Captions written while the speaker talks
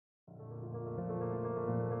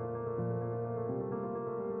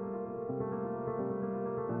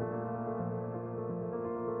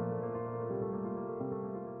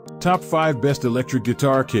Top 5 Best Electric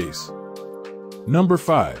Guitar Case. Number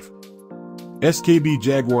 5. SKB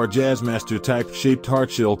Jaguar Jazzmaster Type Shaped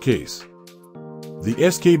Hardshell Case. The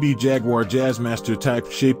SKB Jaguar Jazzmaster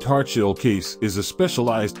Type Shaped Hardshell Case is a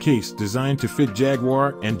specialized case designed to fit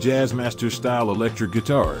Jaguar and Jazzmaster style electric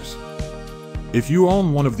guitars. If you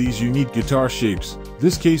own one of these unique guitar shapes,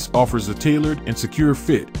 this case offers a tailored and secure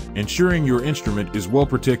fit, ensuring your instrument is well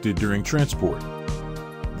protected during transport.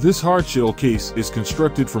 This hardshell case is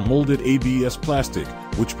constructed from molded ABS plastic,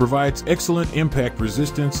 which provides excellent impact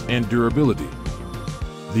resistance and durability.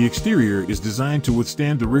 The exterior is designed to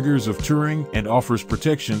withstand the rigors of touring and offers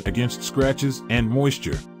protection against scratches and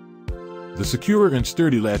moisture. The secure and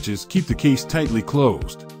sturdy latches keep the case tightly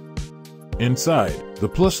closed. Inside, the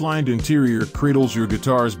plush-lined interior cradles your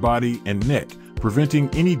guitar's body and neck, preventing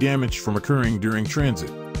any damage from occurring during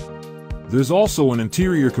transit. There's also an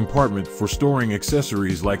interior compartment for storing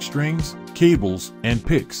accessories like strings, cables, and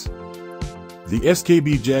picks. The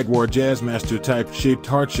SKB Jaguar Jazzmaster Type Shaped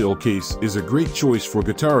Hardshell Case is a great choice for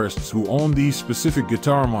guitarists who own these specific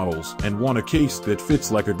guitar models and want a case that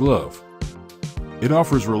fits like a glove. It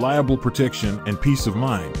offers reliable protection and peace of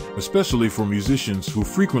mind, especially for musicians who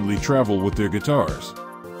frequently travel with their guitars.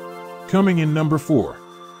 Coming in number 4.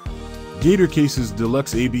 Gator Cases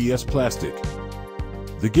Deluxe ABS Plastic.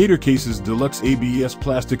 The Gator Cases Deluxe ABS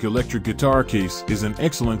Plastic Electric Guitar Case is an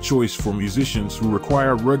excellent choice for musicians who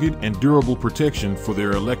require rugged and durable protection for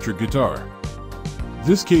their electric guitar.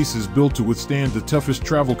 This case is built to withstand the toughest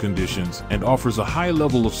travel conditions and offers a high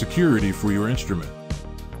level of security for your instrument.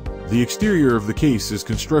 The exterior of the case is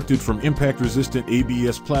constructed from impact-resistant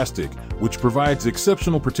ABS plastic, which provides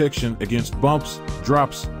exceptional protection against bumps,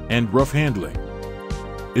 drops, and rough handling.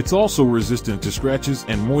 It's also resistant to scratches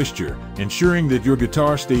and moisture, ensuring that your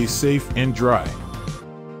guitar stays safe and dry.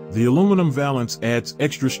 The aluminum valance adds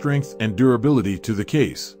extra strength and durability to the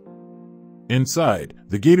case. Inside,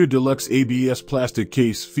 the Gator Deluxe ABS plastic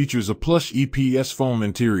case features a plush EPS foam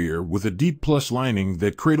interior with a deep plush lining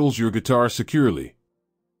that cradles your guitar securely.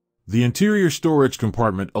 The interior storage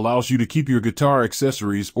compartment allows you to keep your guitar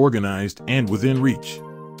accessories organized and within reach.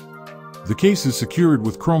 The case is secured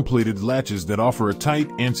with chrome-plated latches that offer a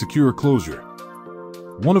tight and secure closure.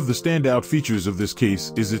 One of the standout features of this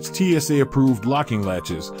case is its TSA-approved locking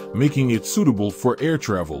latches, making it suitable for air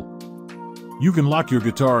travel. You can lock your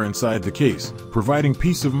guitar inside the case, providing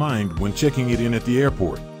peace of mind when checking it in at the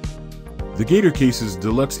airport. The Gator Case's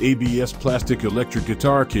Deluxe ABS Plastic Electric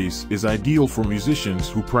Guitar Case is ideal for musicians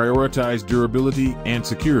who prioritize durability and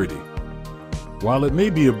security. While it may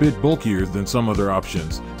be a bit bulkier than some other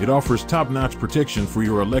options, it offers top-notch protection for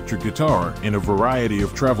your electric guitar in a variety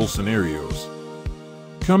of travel scenarios.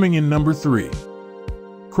 Coming in number 3.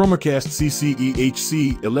 ChromaCast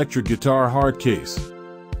CC-EHC Electric Guitar Hard Case.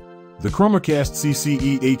 The ChromaCast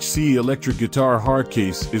CC-EHC Electric Guitar Hard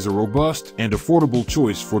Case is a robust and affordable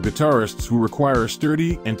choice for guitarists who require a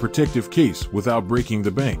sturdy and protective case without breaking the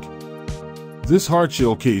bank. This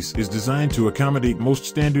hardshell case is designed to accommodate most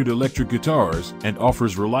standard electric guitars and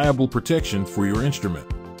offers reliable protection for your instrument.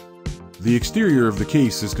 The exterior of the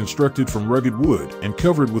case is constructed from rugged wood and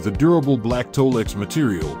covered with a durable black Tolex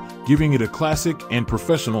material, giving it a classic and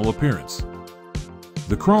professional appearance.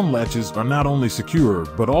 The chrome latches are not only secure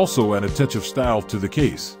but also add a touch of style to the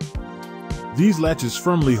case. These latches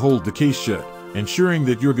firmly hold the case shut, ensuring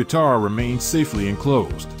that your guitar remains safely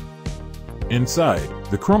enclosed. Inside,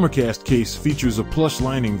 the ChromaCast case features a plush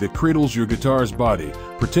lining that cradles your guitar's body,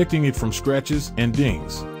 protecting it from scratches and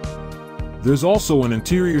dings. There's also an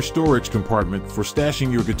interior storage compartment for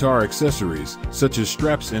stashing your guitar accessories, such as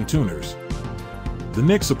straps and tuners. The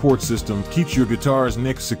neck support system keeps your guitar's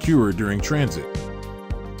neck secure during transit.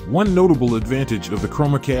 One notable advantage of the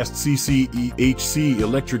ChromaCast CC-EHC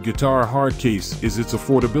Electric Guitar Hard Case is its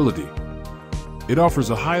affordability. It offers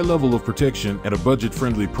a high level of protection at a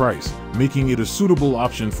budget-friendly price, making it a suitable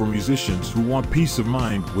option for musicians who want peace of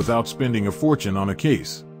mind without spending a fortune on a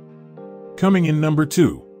case. Coming in number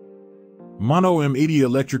 2. Mono M80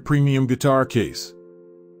 Electric Premium Guitar Case.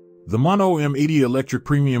 The Mono M80 Electric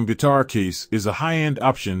Premium Guitar Case is a high-end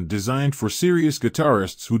option designed for serious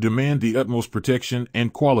guitarists who demand the utmost protection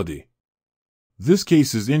and quality. This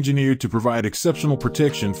case is engineered to provide exceptional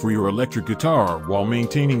protection for your electric guitar while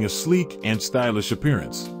maintaining a sleek and stylish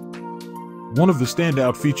appearance. One of the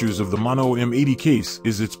standout features of the Mono M80 case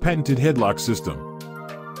is its patented headlock system.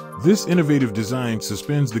 This innovative design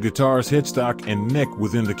suspends the guitar's headstock and neck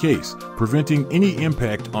within the case, preventing any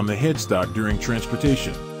impact on the headstock during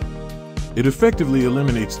transportation. It effectively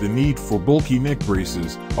eliminates the need for bulky neck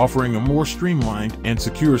braces, offering a more streamlined and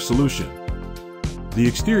secure solution. The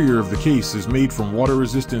exterior of the case is made from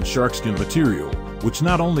water-resistant sharkskin material, which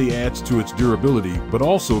not only adds to its durability but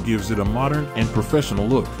also gives it a modern and professional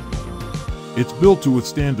look. It's built to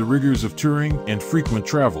withstand the rigors of touring and frequent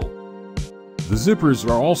travel. The zippers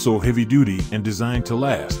are also heavy-duty and designed to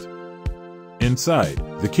last. Inside,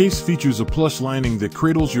 the case features a plush lining that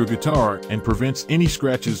cradles your guitar and prevents any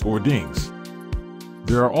scratches or dings.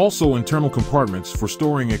 There are also internal compartments for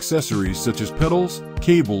storing accessories such as pedals,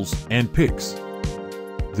 cables, and picks.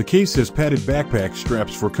 The case has padded backpack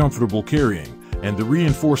straps for comfortable carrying, and the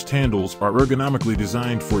reinforced handles are ergonomically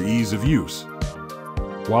designed for ease of use.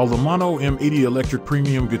 While the Mono M80 electric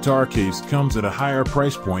premium guitar case comes at a higher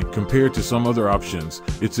price point compared to some other options,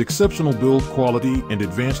 its exceptional build quality and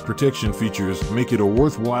advanced protection features make it a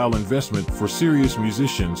worthwhile investment for serious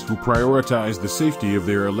musicians who prioritize the safety of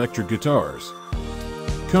their electric guitars.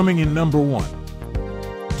 Coming in number 1.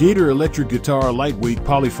 Gator Electric Guitar Lightweight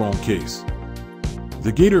Polyfoam Case.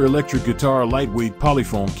 The Gator Electric Guitar Lightweight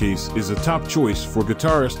Polyfoam Case is a top choice for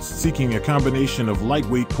guitarists seeking a combination of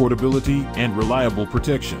lightweight portability and reliable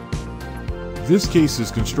protection. This case is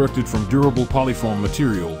constructed from durable polyfoam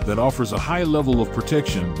material that offers a high level of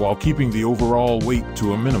protection while keeping the overall weight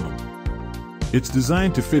to a minimum. It's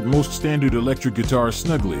designed to fit most standard electric guitars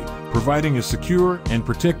snugly, providing a secure and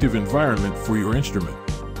protective environment for your instrument.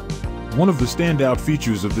 One of the standout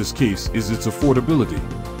features of this case is its affordability.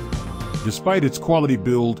 Despite its quality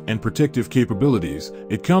build and protective capabilities,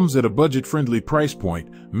 it comes at a budget-friendly price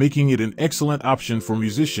point, making it an excellent option for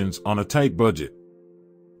musicians on a tight budget.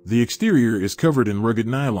 The exterior is covered in rugged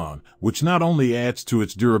nylon, which not only adds to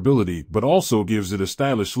its durability but also gives it a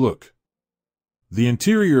stylish look. The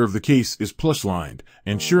interior of the case is plush-lined,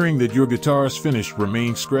 ensuring that your guitar's finish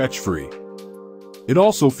remains scratch-free. It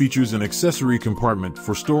also features an accessory compartment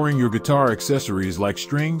for storing your guitar accessories like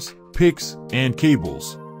strings, picks, and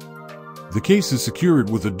cables. The case is secured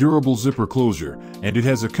with a durable zipper closure, and it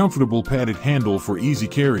has a comfortable padded handle for easy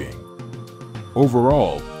carrying.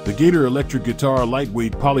 Overall, the Gator Electric Guitar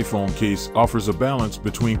Lightweight Polyfoam Case offers a balance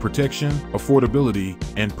between protection, affordability,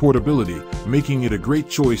 and portability, making it a great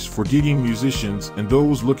choice for gigging musicians and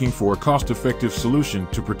those looking for a cost-effective solution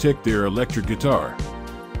to protect their electric guitar.